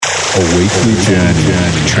A weekly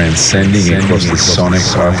journey transcending across the sonic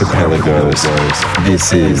archipelagos.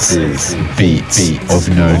 This is Beats of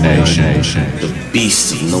No Nation. The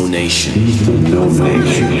Beast of No Nation.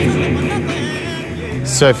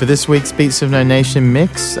 So for this week's Beats of No Nation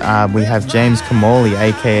mix, we have James Kamali,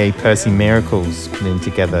 aka Percy Miracles, putting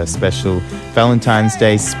together a special Valentine's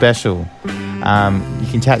Day special. You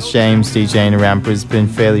can catch James DJing around Brisbane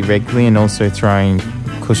fairly regularly and also throwing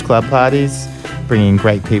Kush Club parties, bringing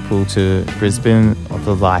great people to Brisbane of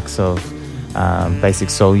the likes of Basic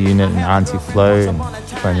Soul Unit and Auntie Flo and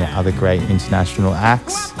plenty of other great international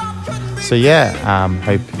acts. So yeah,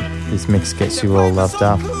 hope this mix gets you all loved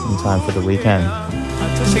up in time for the weekend.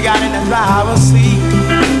 Until she got in the driver's seat,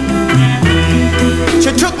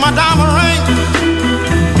 she took my diamond ring.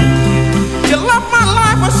 She left my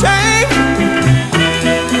life ashamed.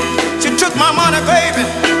 She took my money, baby.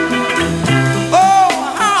 Oh,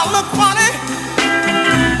 how I look funny.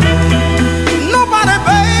 Nobody,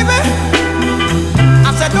 baby. I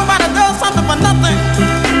said nobody does something for nothing.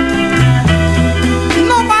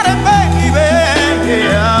 Nobody, baby.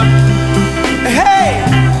 Yeah. Hey.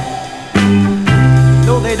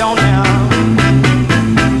 No, they don't now.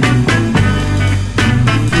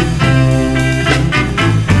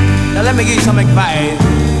 Now let me give you some advice.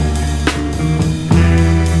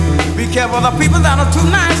 Be careful of the people that are too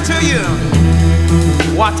nice to you.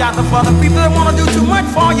 Watch out for the people that want to do too much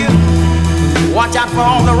for you. Watch out for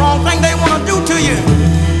all the wrong things they want to do to you,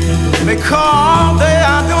 because they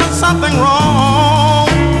are doing something wrong.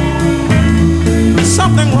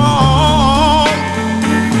 Something wrong.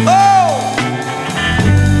 Oh,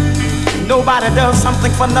 nobody does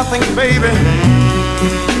something for nothing, baby.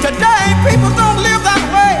 Today people don't live that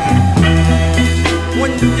way.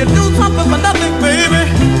 When you do something for nothing, baby,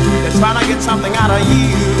 they're trying to get something out of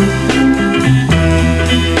you.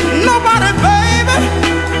 Nobody, baby.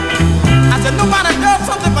 I said nobody does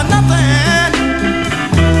something for nothing.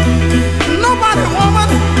 Nobody, woman.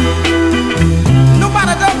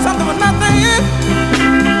 Nobody does something for nothing.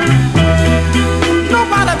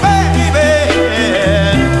 Nobody, baby.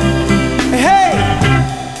 Hey.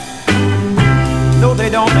 No, they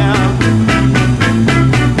don't now.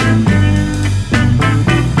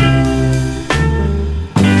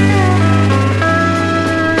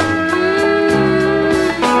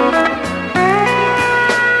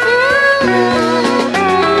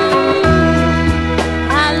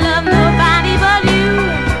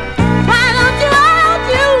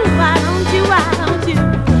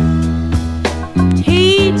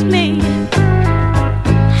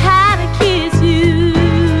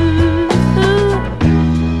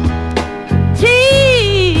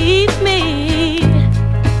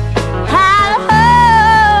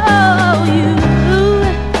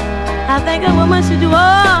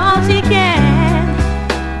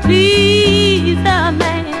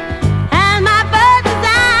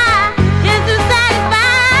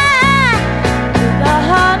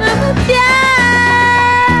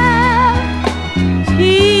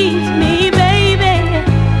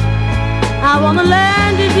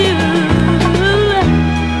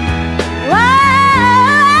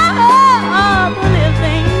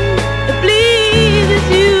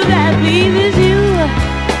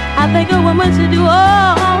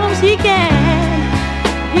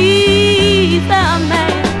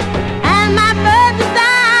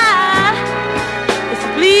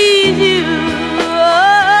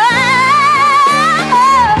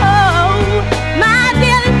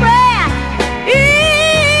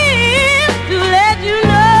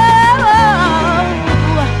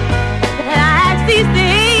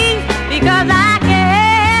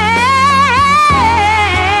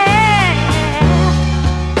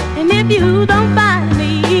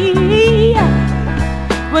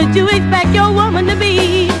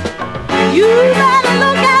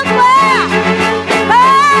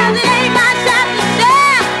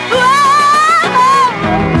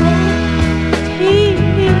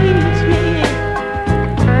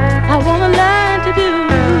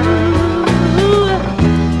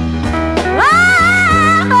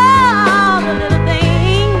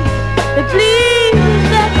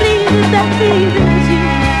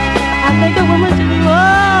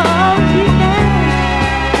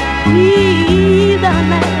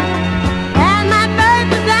 And my birthday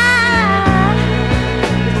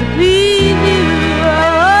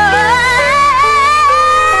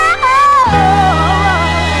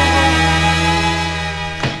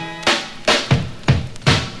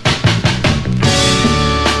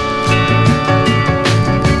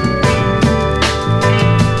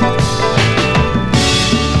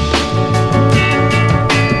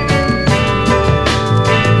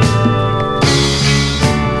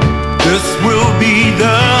be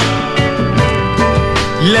the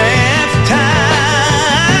last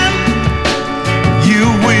time you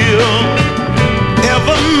will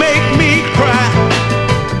ever make me cry.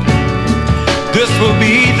 This will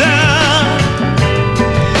be the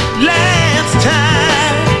last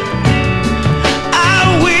time I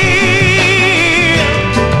will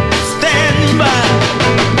stand by.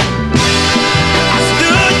 I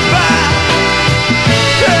stood by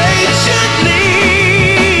patiently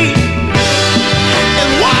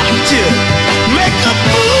and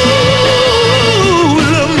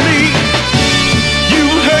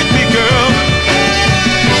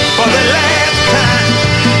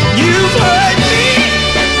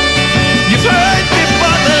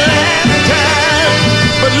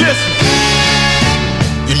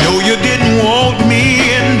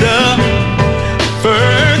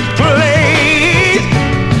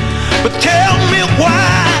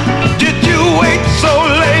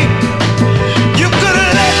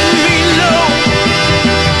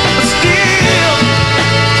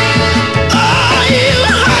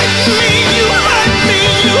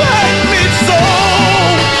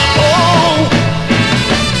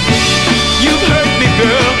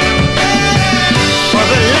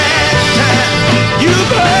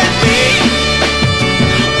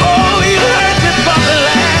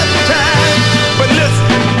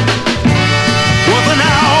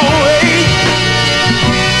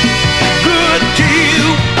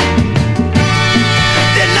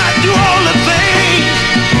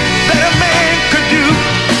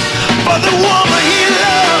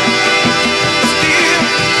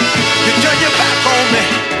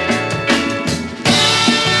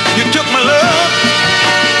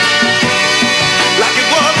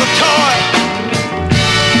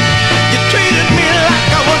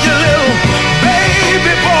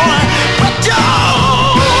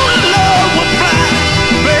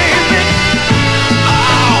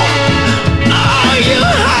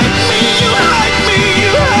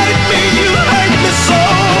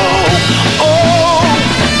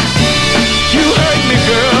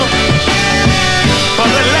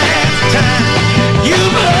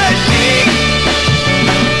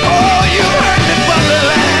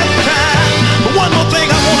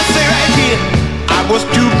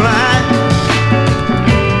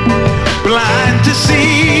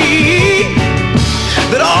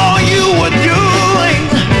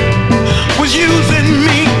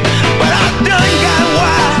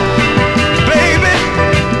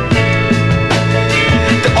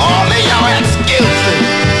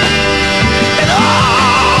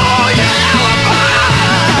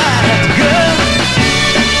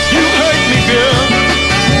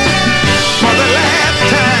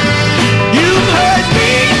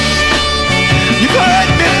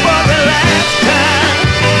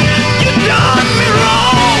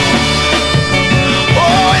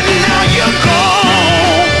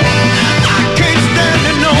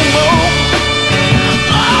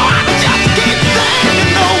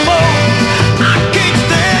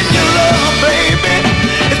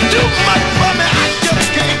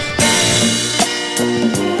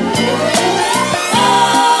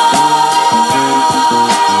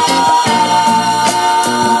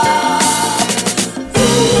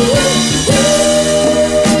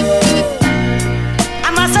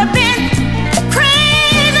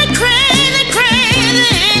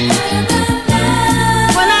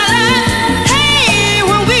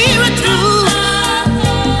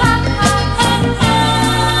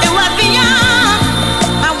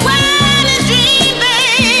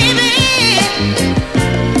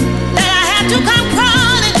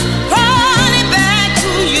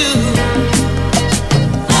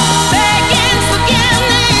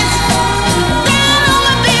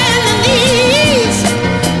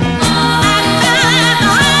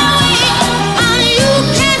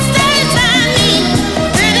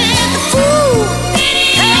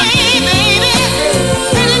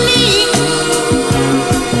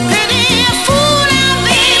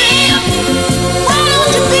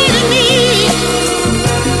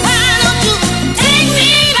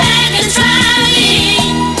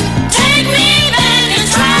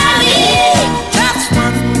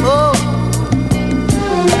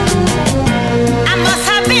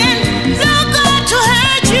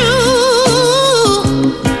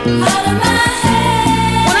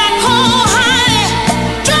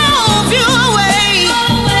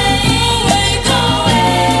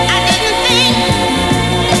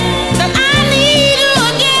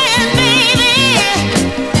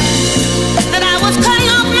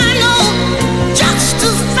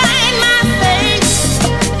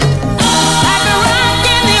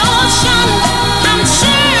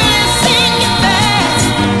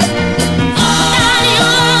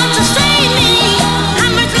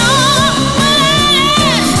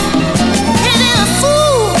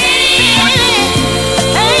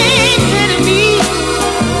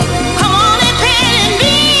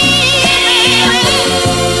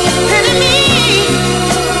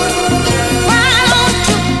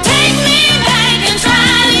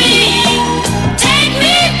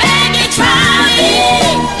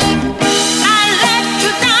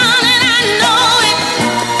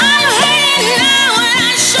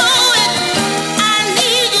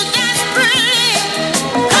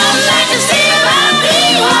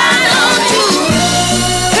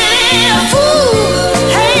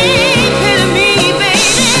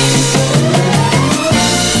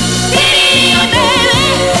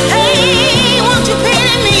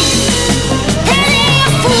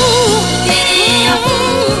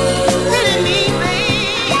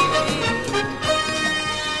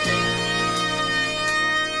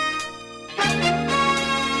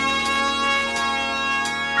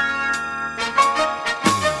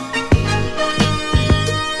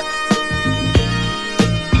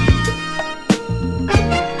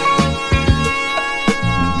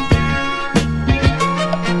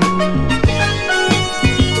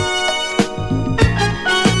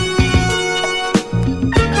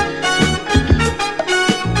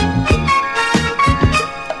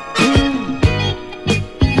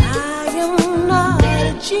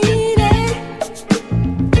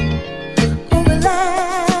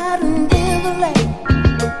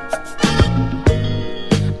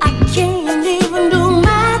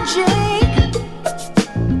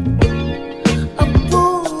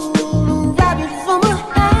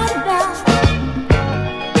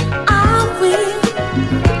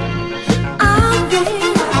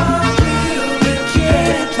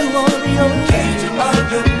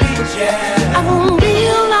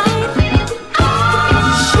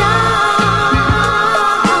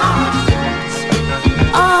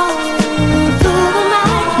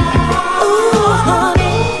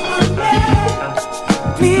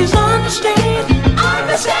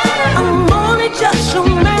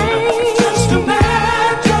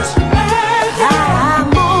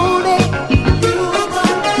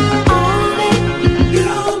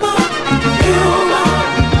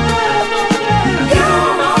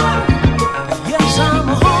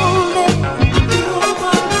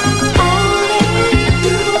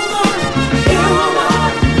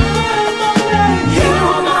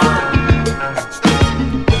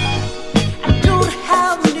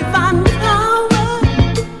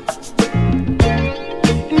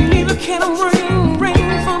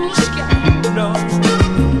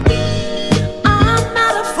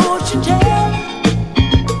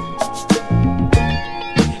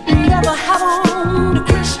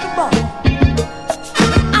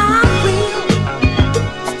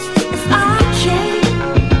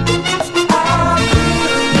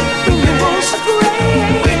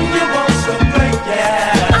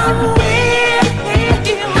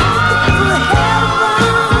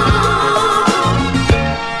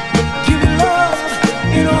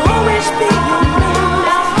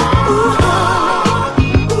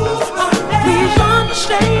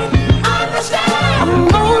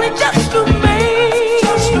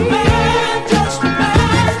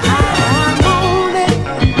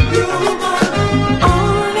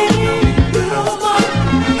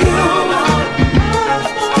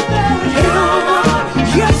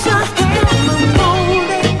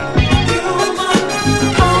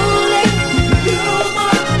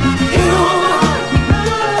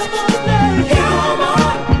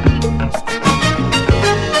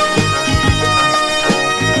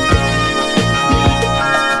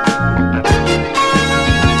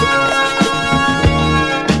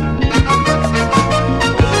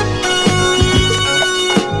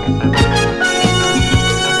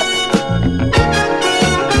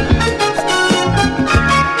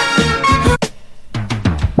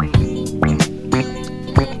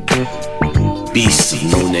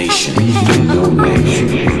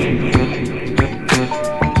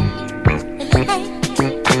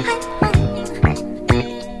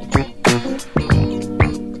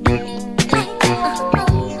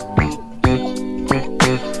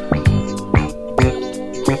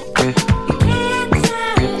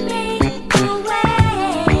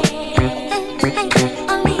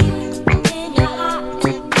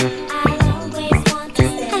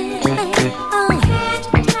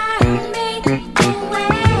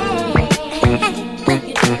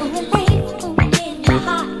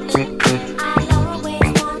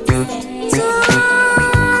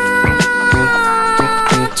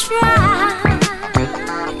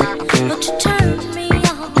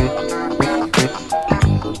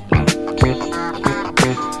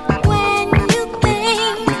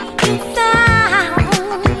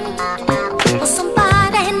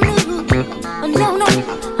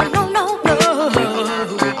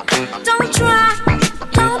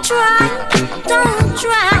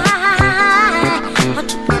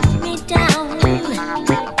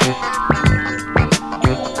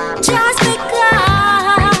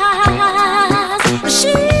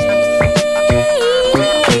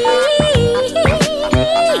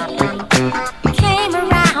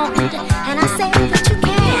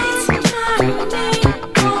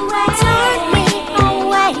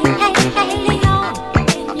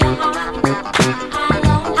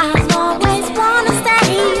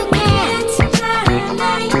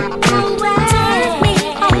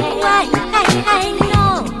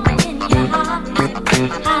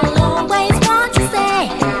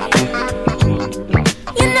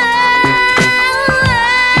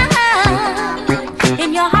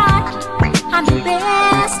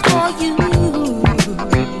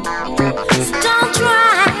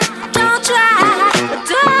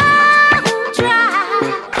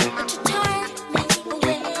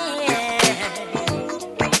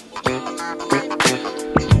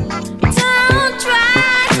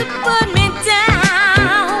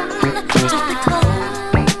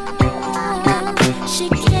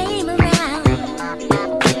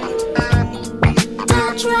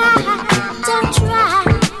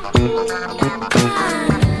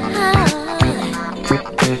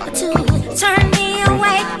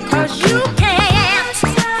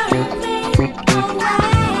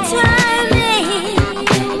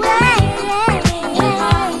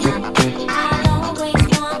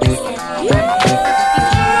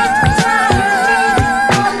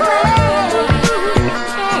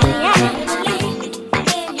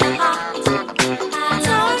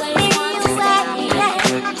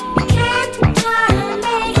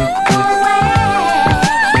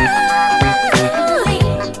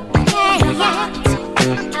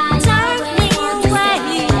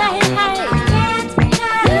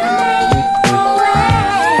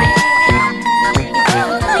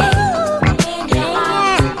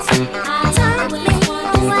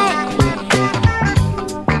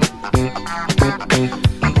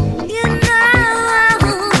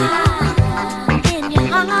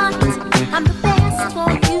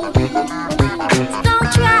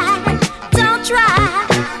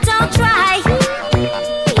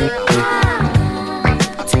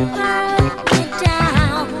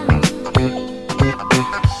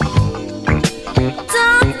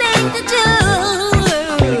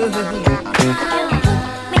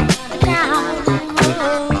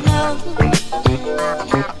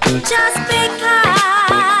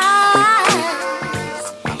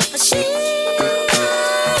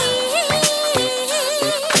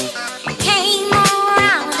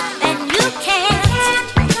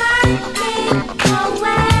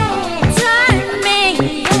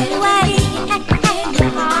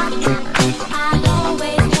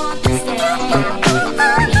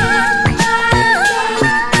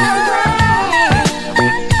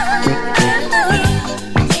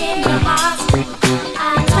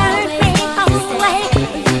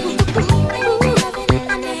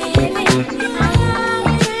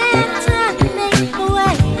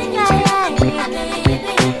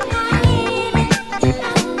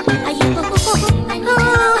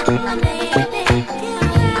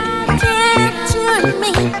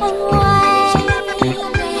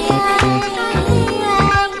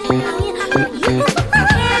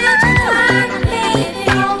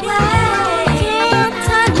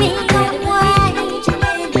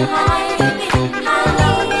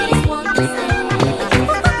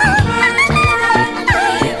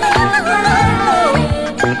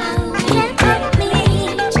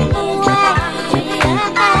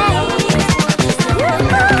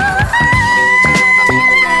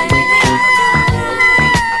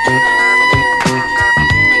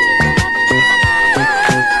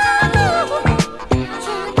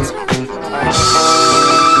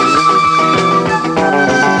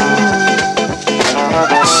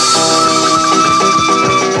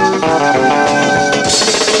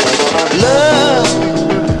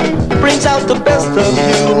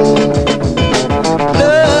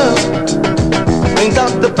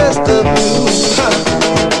best of you.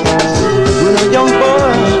 When a young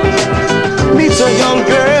boy meets a young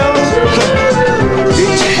girl,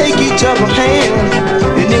 they take each other's hand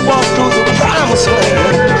and they walk through the promised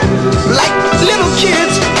land like little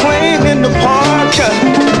kids playing in the park,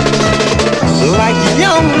 like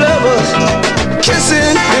young lovers kissing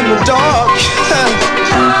in the dark.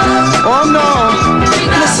 Oh no,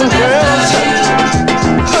 listen girls,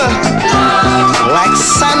 like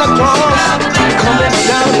Santa Claus coming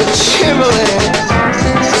down the chimney,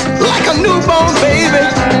 like a newborn baby,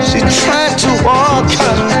 she's trying to walk.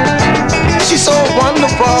 She's so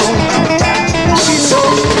wonderful, she's so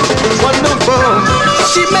wonderful.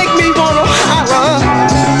 She make me wanna holler.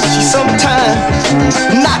 She sometimes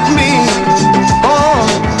knock me. Oh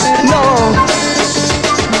no,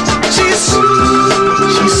 she's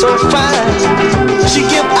so fine. She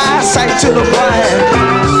give eyesight to the blind.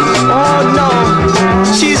 Oh no,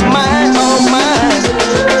 she's mine, oh mine.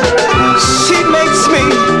 She makes me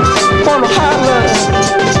wanna holler.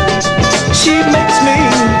 She makes me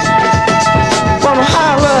wanna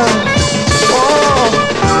holler. Oh,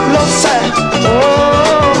 no side.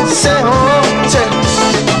 Oh, say,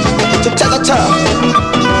 ta-ta-ta.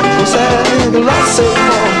 Say, lots of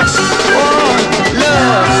more. Oh,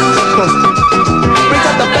 love brings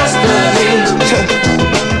out the best of me.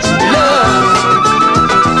 Love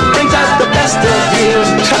brings out the best of you.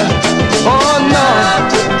 Oh no,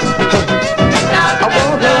 I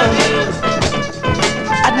want her,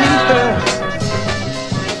 I need her.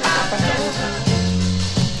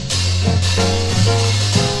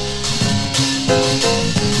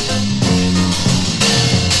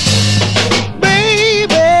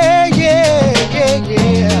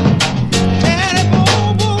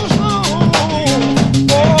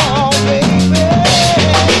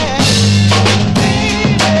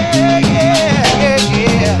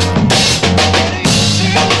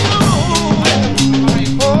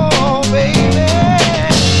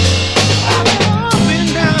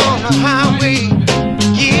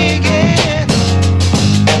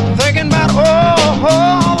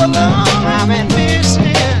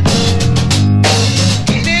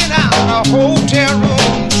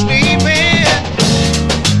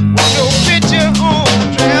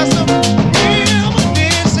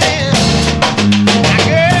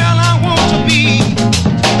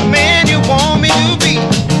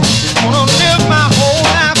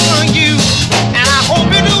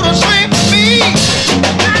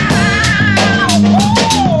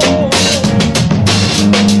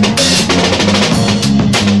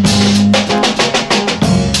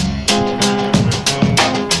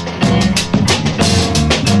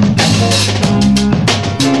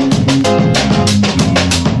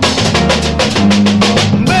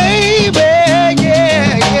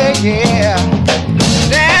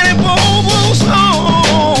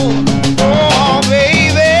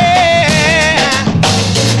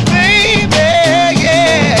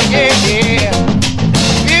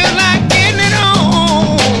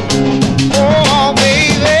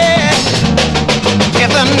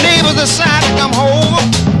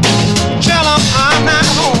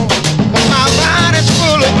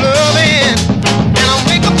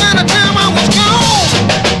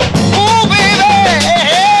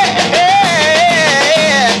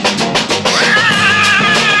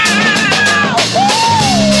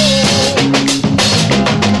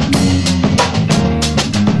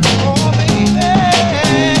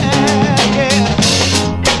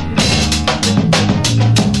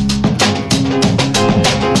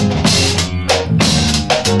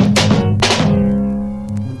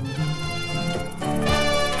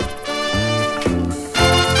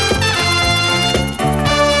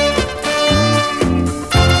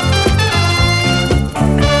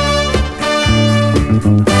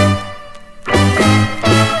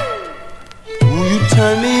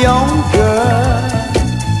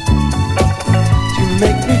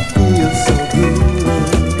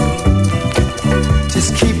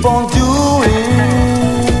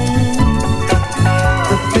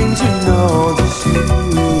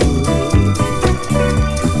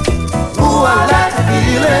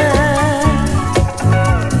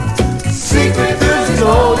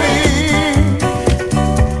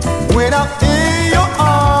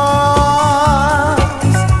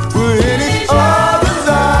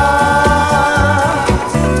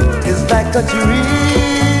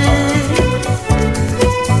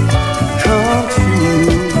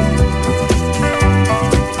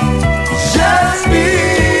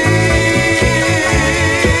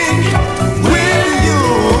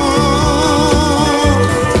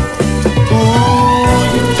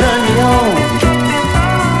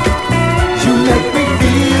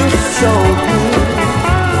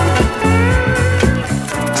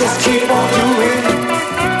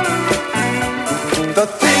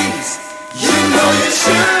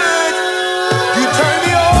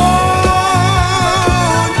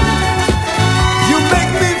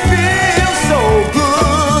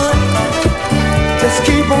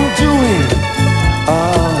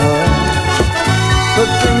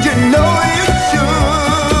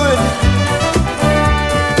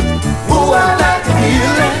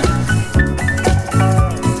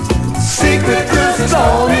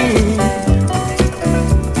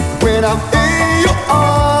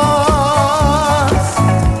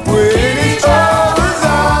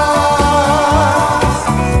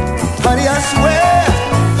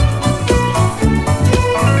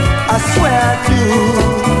 swear I do.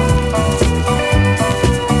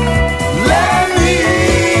 Let me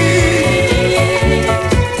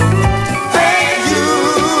thank you.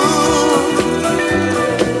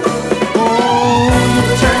 Ooh, you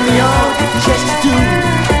turn me on, yes you do.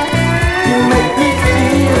 You make me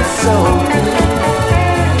feel so good.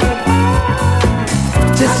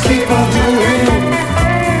 Just keep on doing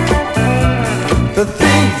the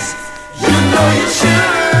things you know you should.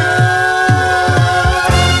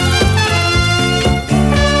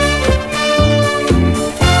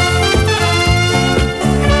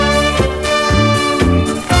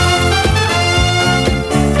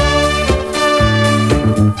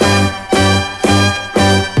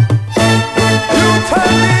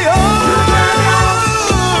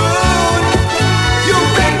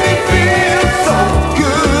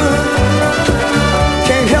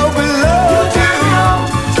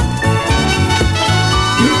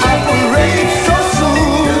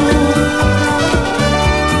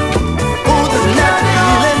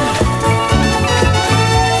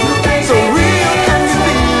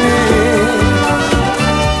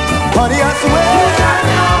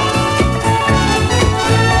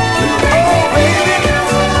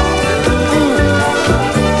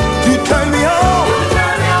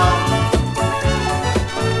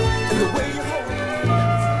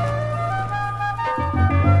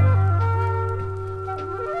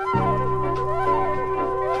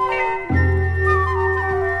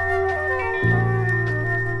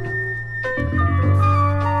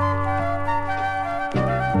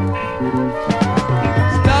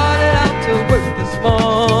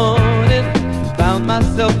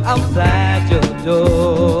 Outside your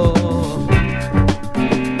door,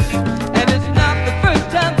 and it's not the first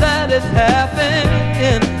time that it's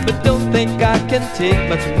happened, but don't think I can take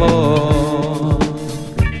much more.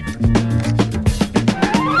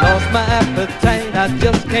 Lost my appetite, I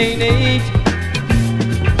just can't eat,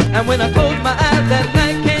 and when I close my eyes at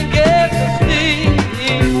night, can't get to sleep.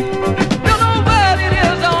 Don't know what it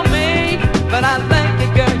is on me, but I like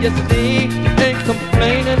it, girl, you see.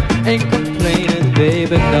 Ain't complaining,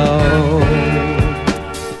 baby, no.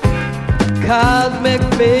 Cosmic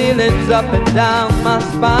feelings up and down my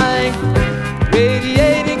spine,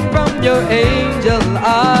 radiating from your angel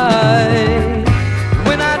eyes.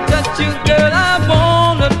 When I touch you, girl, I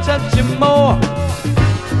wanna touch you more.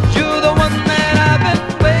 You're the one that I've been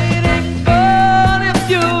waiting for. If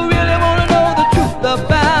you really wanna know the truth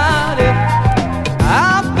about it,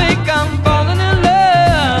 I think I'm falling in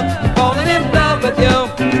love with you.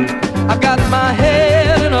 I got my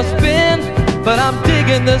head in a spin, but I'm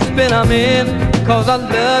digging the spin I'm in, 'cause I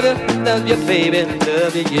love you, baby,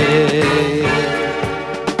 love you, yeah.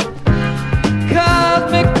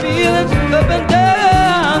 Cosmic feelings up and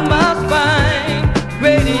down my spine,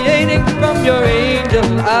 radiating from your angel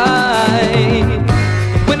eyes.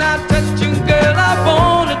 When I touch you, girl, I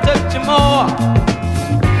wanna touch you more.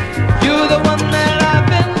 You're the one that I've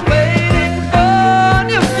been waiting for.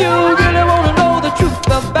 If you really wanna know the truth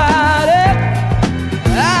about it,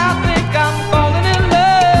 I think I'm falling in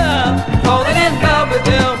love with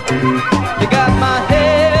you. You got my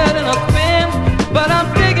head in a spin, but I'm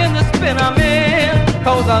digging the spin I'm in,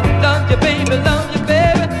 'cause I love you, baby, love you,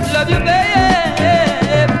 baby, love you, baby.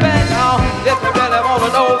 Now, if you really wanna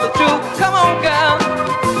know the truth, come on, girl.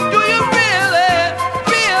 Do you really,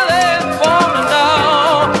 really wanna know?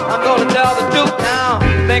 I'm gonna tell the truth now.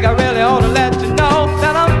 Think I really ought to let you know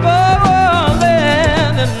that I'm falling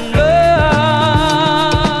in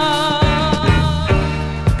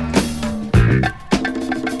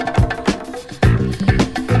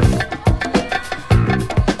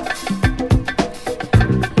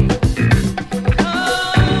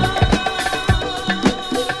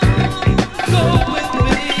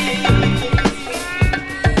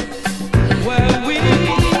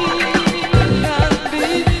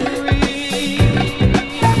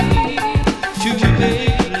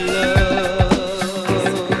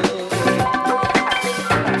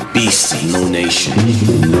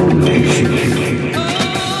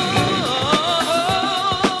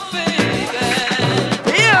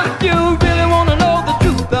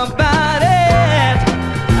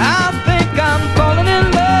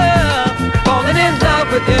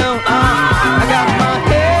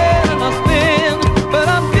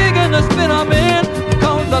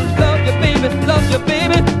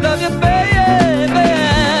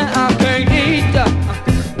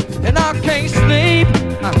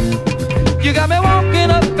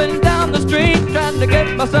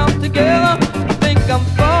myself together. I think I'm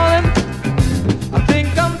falling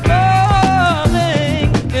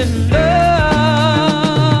in love.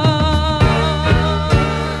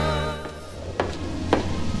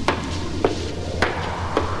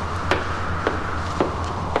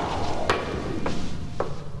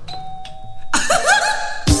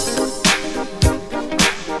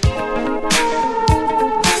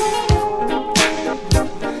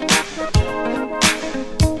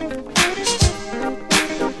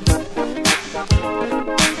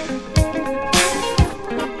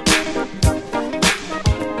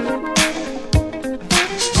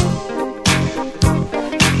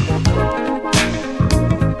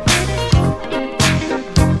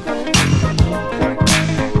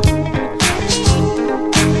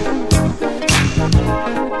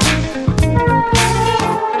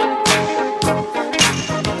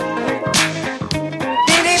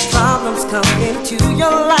 come into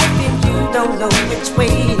your life and you don't know which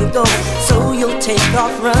way to go. So you'll take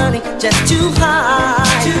off running just too high,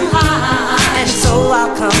 too high. And so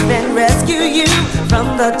I'll come and rescue you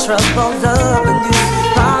from the troubles of the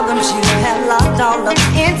new problems you have locked all up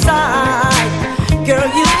inside. Girl,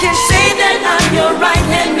 you can say that I'm your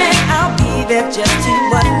right-hand man. I'll be there just to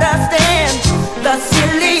understand the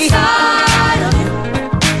silly side of you.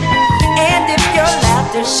 And if your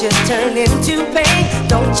laughter should turn into pain,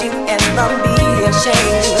 don't you ever be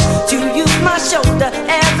ashamed to use my shoulder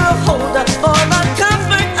as a holder for the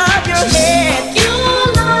comfort of your head.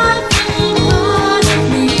 Your life is part of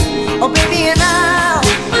me. Oh baby, and I'll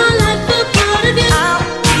make my life a part of you. I'll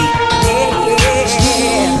be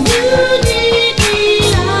there. You need me,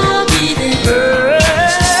 I'll be there.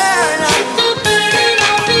 Take the burden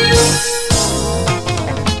off you.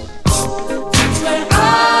 That's where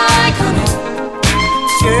I come in.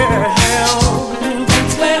 Girl,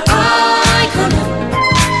 that's where I come in.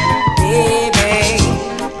 Baby,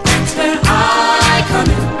 that's where I come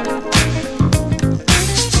in.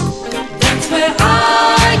 That's where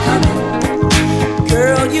I come in.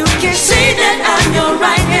 girl, you can say that I'm your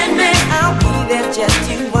right-hand man. I'll be there just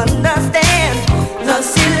to understand the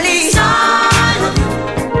silly side of you.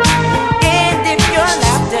 And if your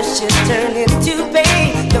laughter should turn into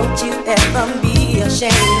pain, don't you ever be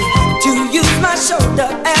ashamed to use my shoulder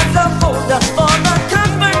as a holder for the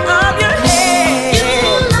comfort of your head.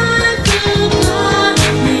 Your life a part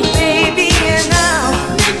of me. Baby, and I'll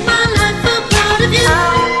Make my life a part of you.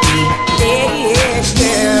 be there,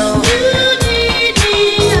 girl. You need me,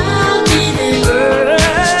 I'll be there.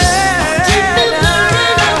 Take the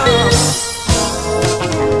burden off you.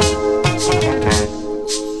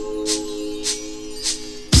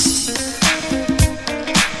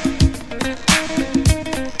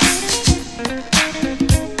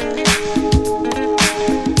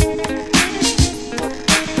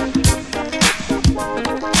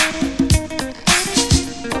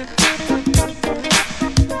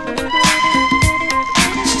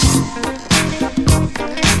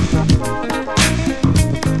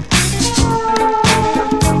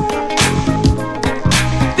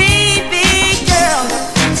 Baby girl,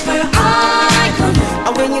 That's where I come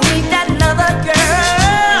in. when you need that other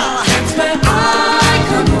girl, That's where I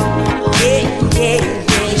come in. yeah, yeah,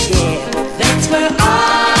 yeah, yeah. That's where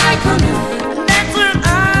I come in. That's where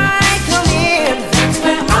I come in. That's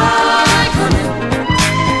where I come in.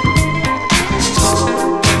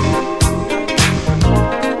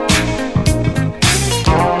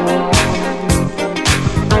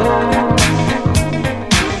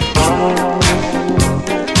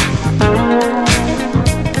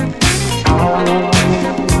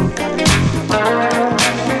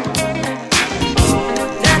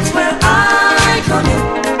 That's where I come in.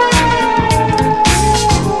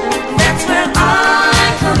 That's where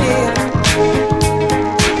I come in.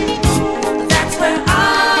 That's where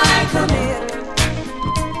I come in.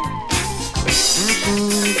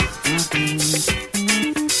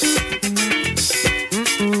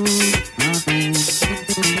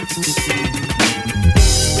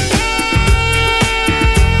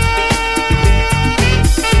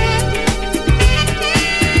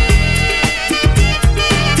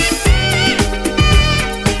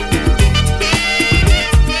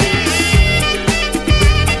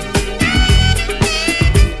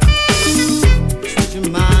 Treat your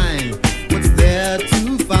mind, what's there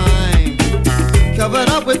to find? Covered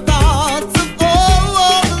up with thoughts of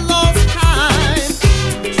all the lost time.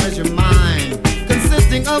 Treasure mind,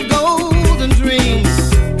 consisting of golden dreams.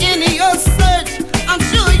 In your search, I'm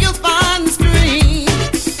sure you'll find the stream.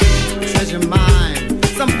 Treasure mind,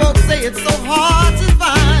 some folks say it's so hard to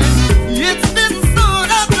find. It's been sought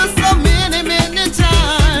after so many, many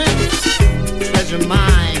times. Treasure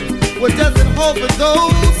mind, what does it hold for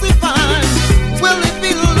those who find? Will it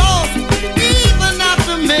be lost even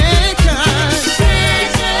after mankind?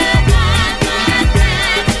 Treasure mine, my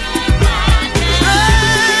treasure mine.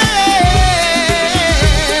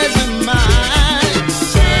 Treasure mind.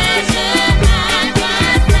 Treasure mine, my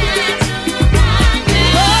treasure mine.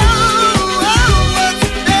 Oh, what's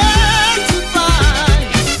there to find?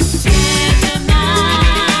 Treasure mine.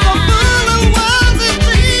 So full of words and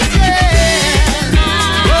treasures.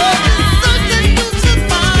 Oh, the search that you should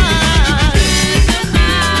find.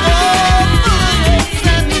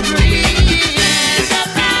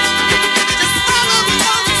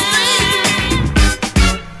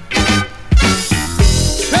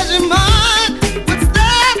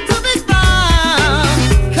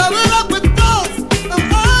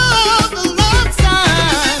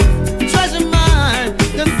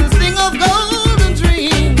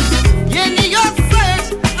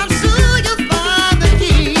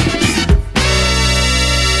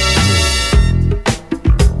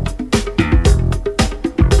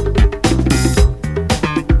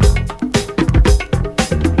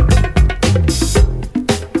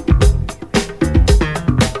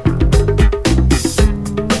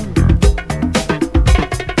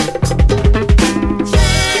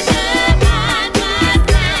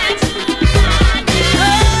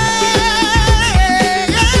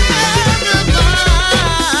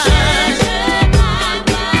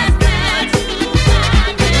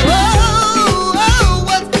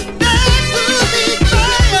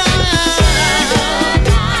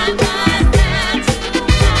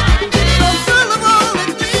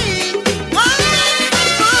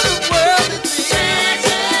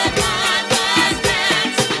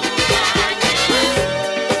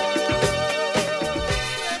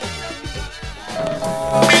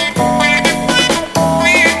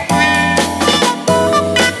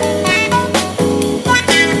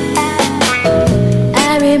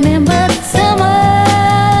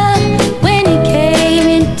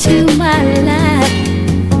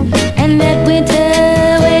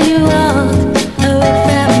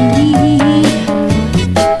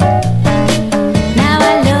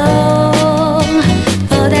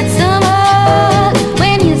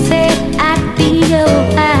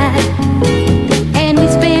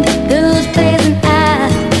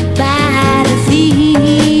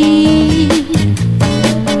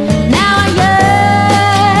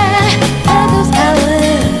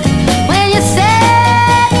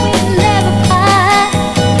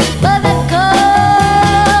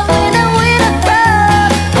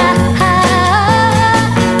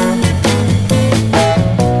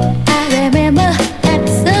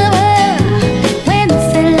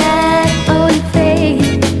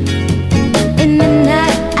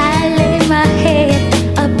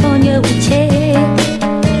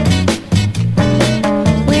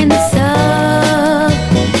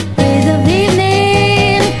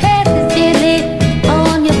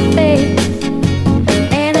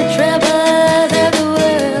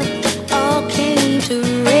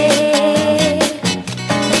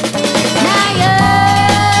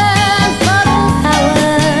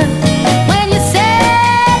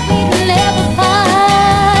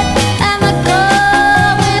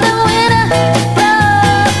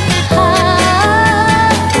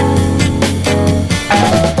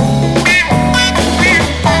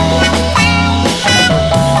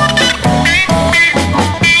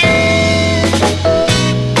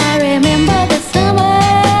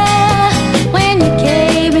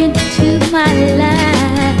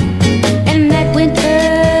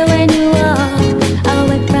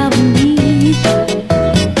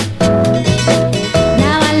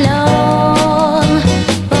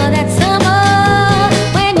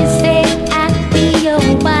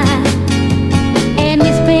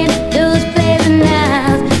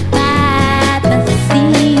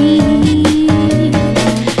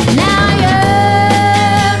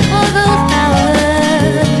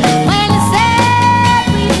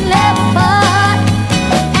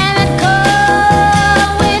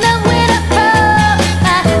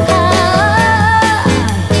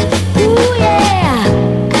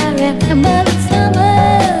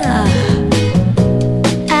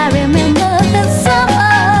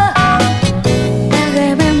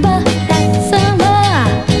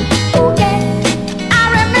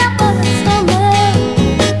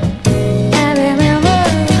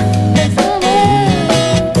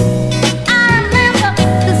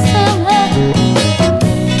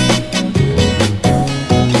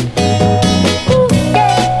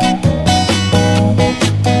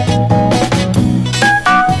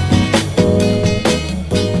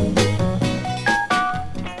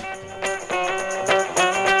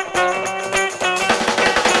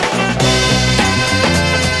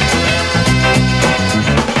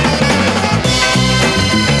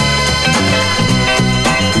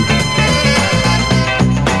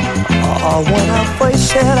 when I first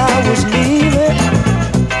said I was leaving,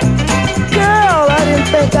 girl, I didn't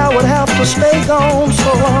think I would have to stay gone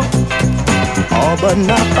so long. Oh, but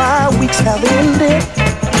now 5 weeks have ended,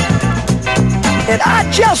 and I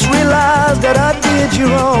just realized that I did you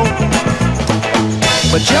wrong.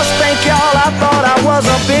 But just think, y'all, I thought I was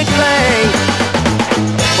a big thing,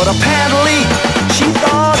 but apparently she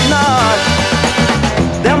thought not.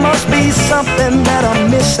 There must be something that I'm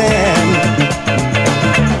missing.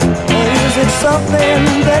 Or is it something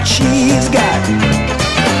that she's got?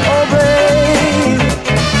 Oh, babe,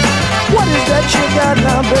 what is that you got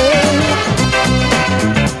now, babe?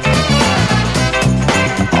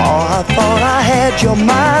 Oh, I thought I had your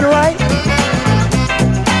mind right,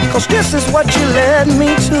 'cause this is what you led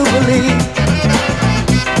me to believe.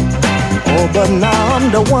 Oh, but now I'm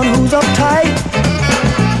the one who's uptight,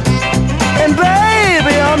 and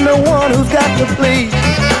baby, I'm the one who's got to plead.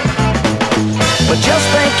 But just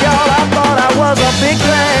think, y'all, I thought I was a big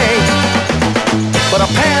thing, but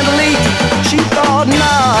apparently she thought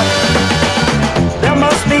not. There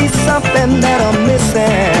must be something that I'm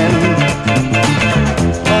missing.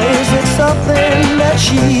 Or is it something that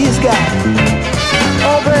she's got?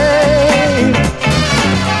 Oh, babe,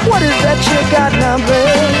 what is that you got now,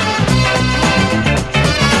 babe?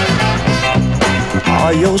 Oh,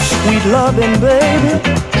 your sweet loving, baby,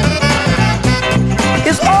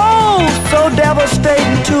 is oh so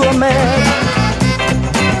devastating to a man.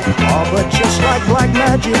 Oh, but just like black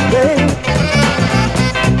magic, baby,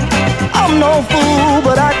 I'm no fool,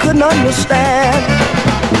 but I couldn't understand.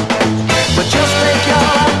 But just think,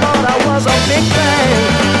 y'all, I thought I was a big thing,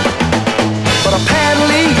 but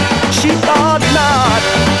apparently she thought not.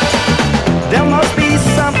 There must be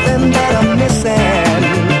something that I'm missing.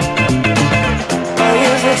 Or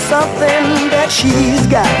is it something that she's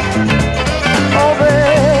got? Oh,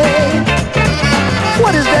 babe,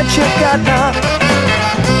 what is that you got now?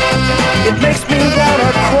 It makes me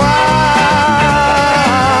wanna cry,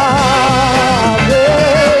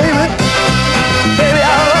 baby. Baby,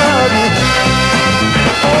 I love you.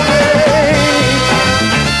 Oh, baby,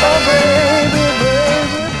 oh, baby,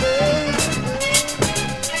 baby,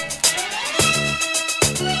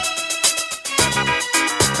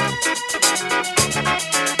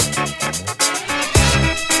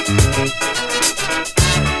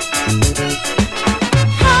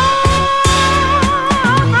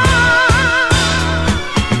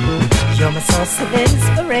 You're my source of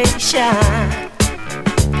inspiration,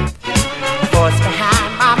 force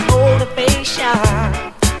behind my motivation.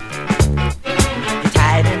 You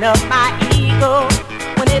tighten up my ego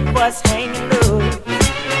when it was hanging loose.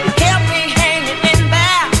 You kept me hanging in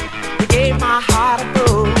there. You gave my heart a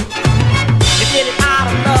bruise. You did it out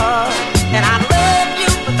of love, and I love you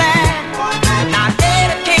for that. And I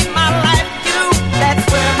dedicate my life to you. That's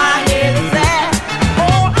where my head is at.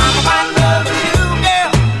 Oh, I'm about loving you,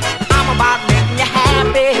 girl. I'm about making you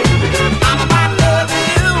happy. I'm about loving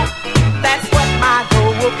you. That's what my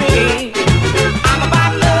goal will be. I'm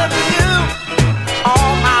about loving you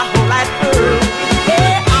all my whole life through.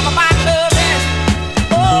 Yeah, I'm about loving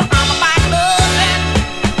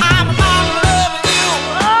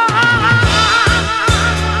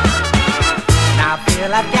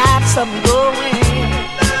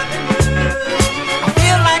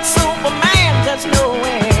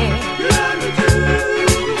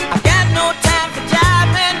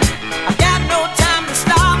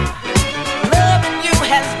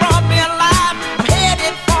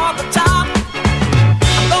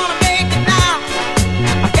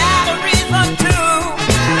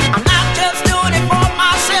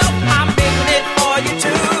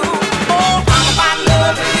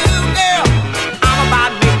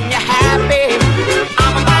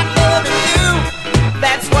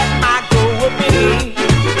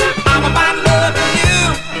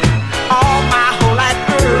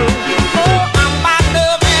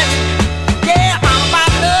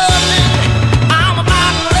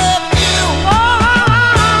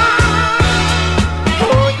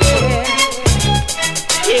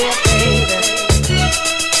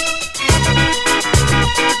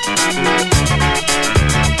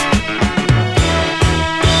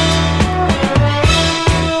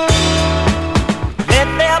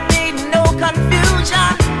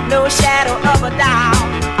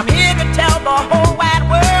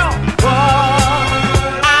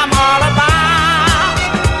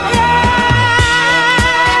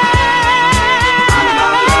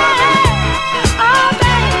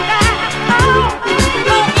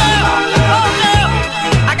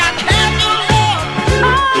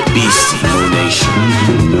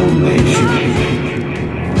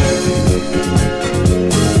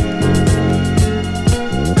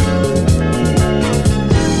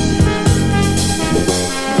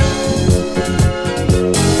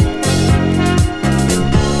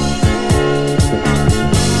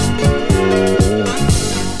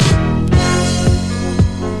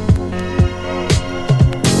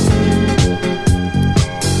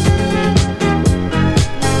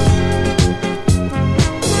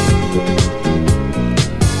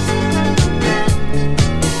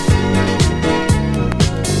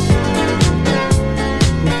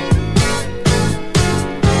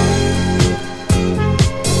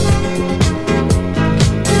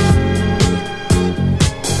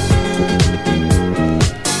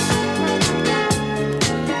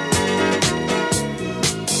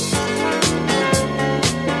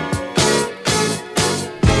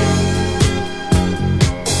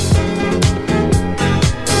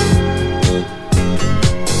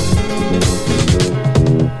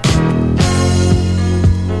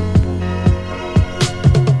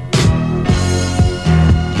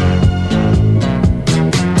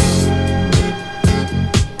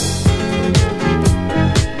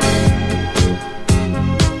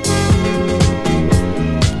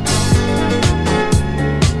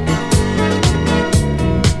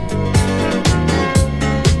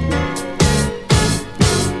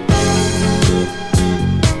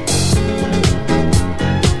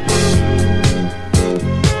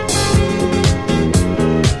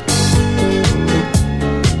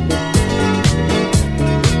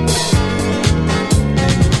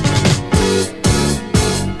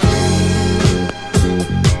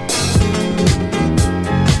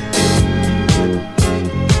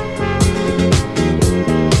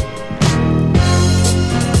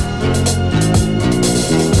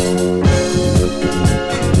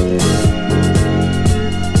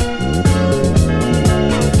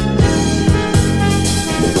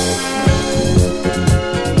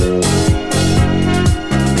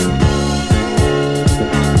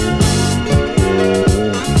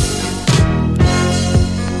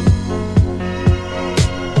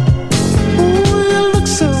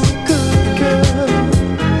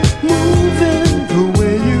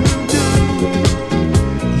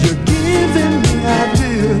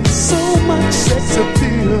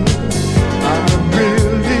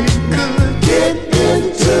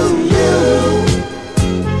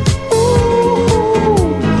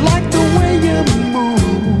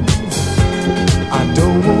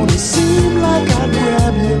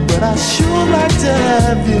like to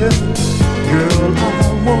have you. Girl, I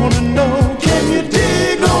wanna know, can you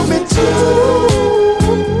dig on me too?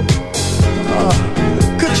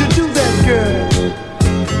 Could you do that, girl?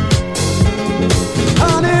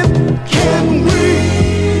 Honey, can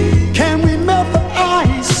we melt the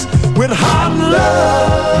ice with hot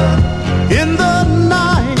love in the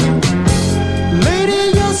night? Lady,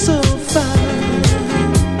 you're so fine.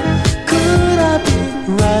 Could I be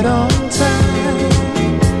right on time?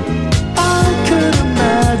 I could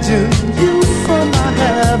imagine you for my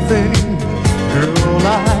heaven. Girl, I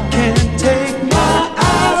can't take my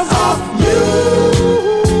eyes off you.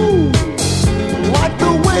 Like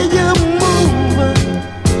the way you move.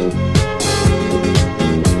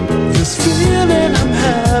 This feeling I'm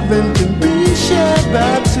having can be shared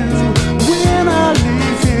by two. When I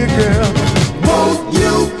leave here, girl, won't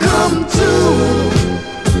you come too?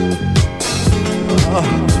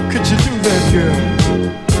 Could you do that, girl?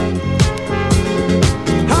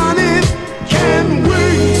 Honey, can we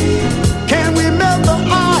melt the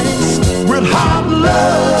ice with hot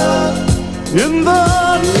love in the night?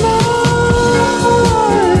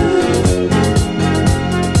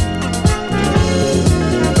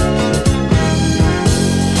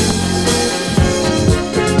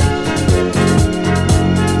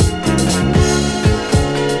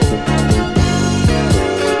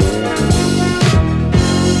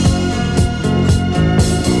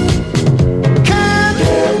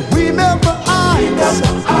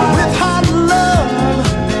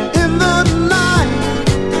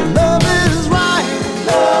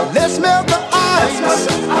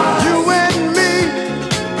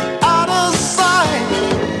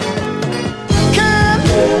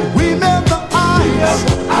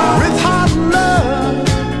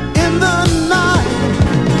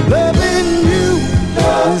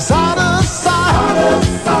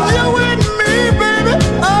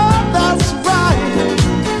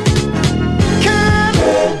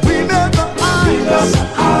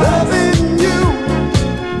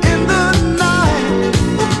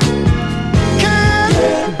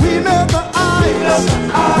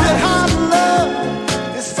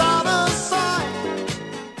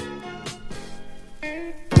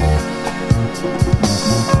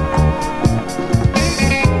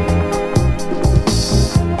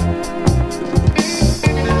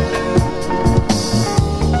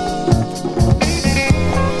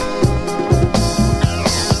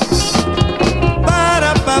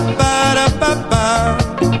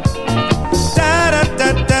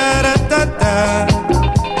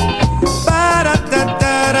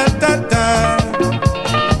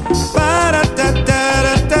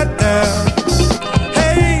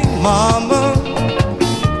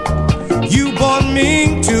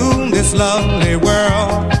 Lovely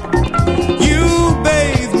world, you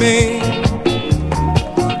bathed me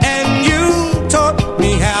and you taught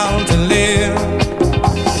me how to live.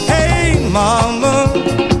 Hey mama,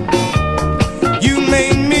 you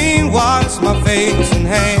made me wash my face and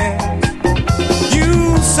hands.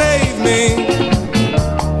 You saved me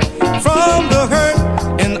from the hurt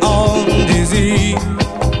and all disease.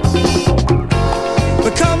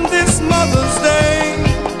 But come this Mother's Day,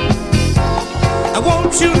 I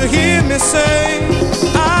want you to hear me say,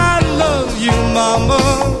 I love you, mama.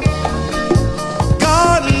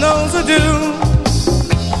 God knows I do.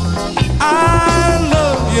 I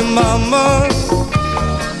love you, mama.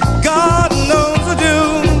 God knows I do.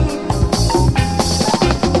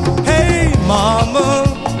 Hey, mama,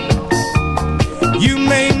 you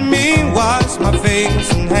made me wash my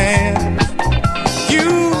face and hands.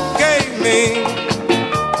 You gave me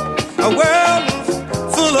a world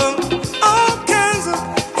full of all kinds of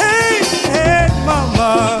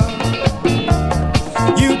mama.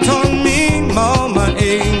 You taught me all my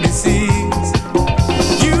ABCs.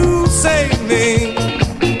 You saved me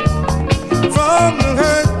from the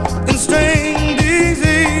hurt and strain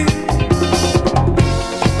disease.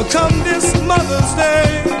 But come this Mother's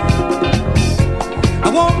Day, I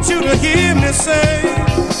want you to hear me say,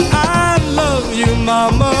 I love you,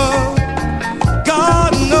 mama.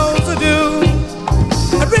 God knows I do.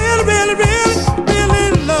 I really, really, really,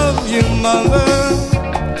 really love you, mother.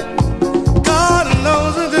 God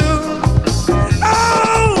knows I do.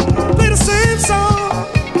 Oh, play the same song.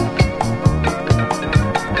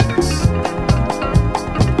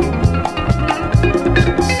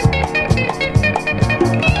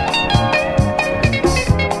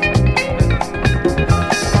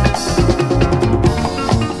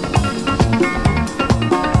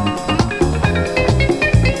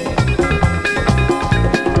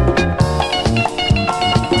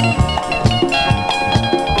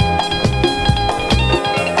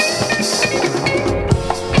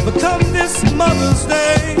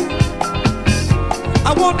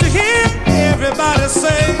 want to hear everybody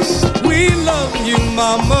say, we love you,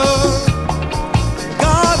 mama.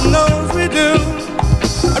 God knows we do.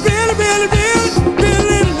 I really, really, really,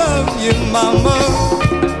 really love you, mama.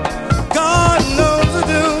 God knows I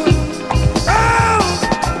do. Oh,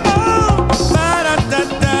 oh,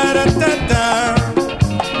 ba-da-da-da-da-da-da.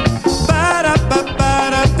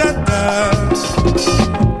 Ba-da-ba-ba-da-da-da.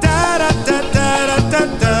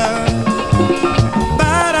 Da-da-da-da-da-da-da.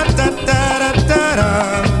 Ba-da-da-da-da-da-da.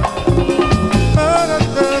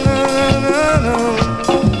 Ba-da-da-da-da-da-da.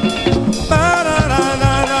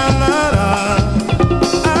 Ba-da-da-da-da-da-da.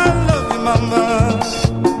 I love you, mama.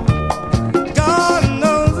 God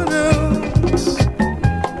knows I do.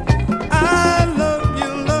 I love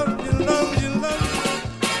you, love you, love you, love you.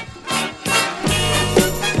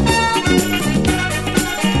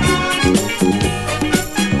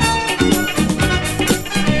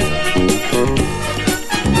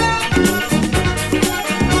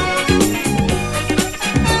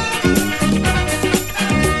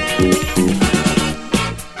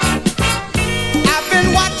 I've been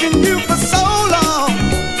watching you for so long,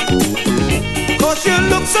 'cause you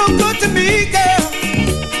look so good to me, girl.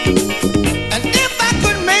 And if I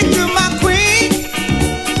could make you my queen,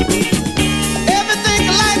 everything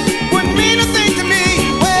in life would mean a thing to me.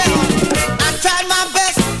 Well, I tried my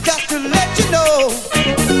best just to let you know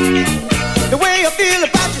the way I feel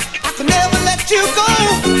about you, I could never let you go.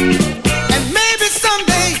 And maybe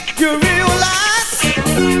someday you'll realize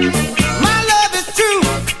my love is true,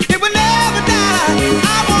 it will never die.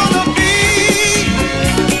 I wanna be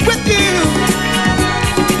with you.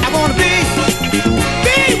 I wanna be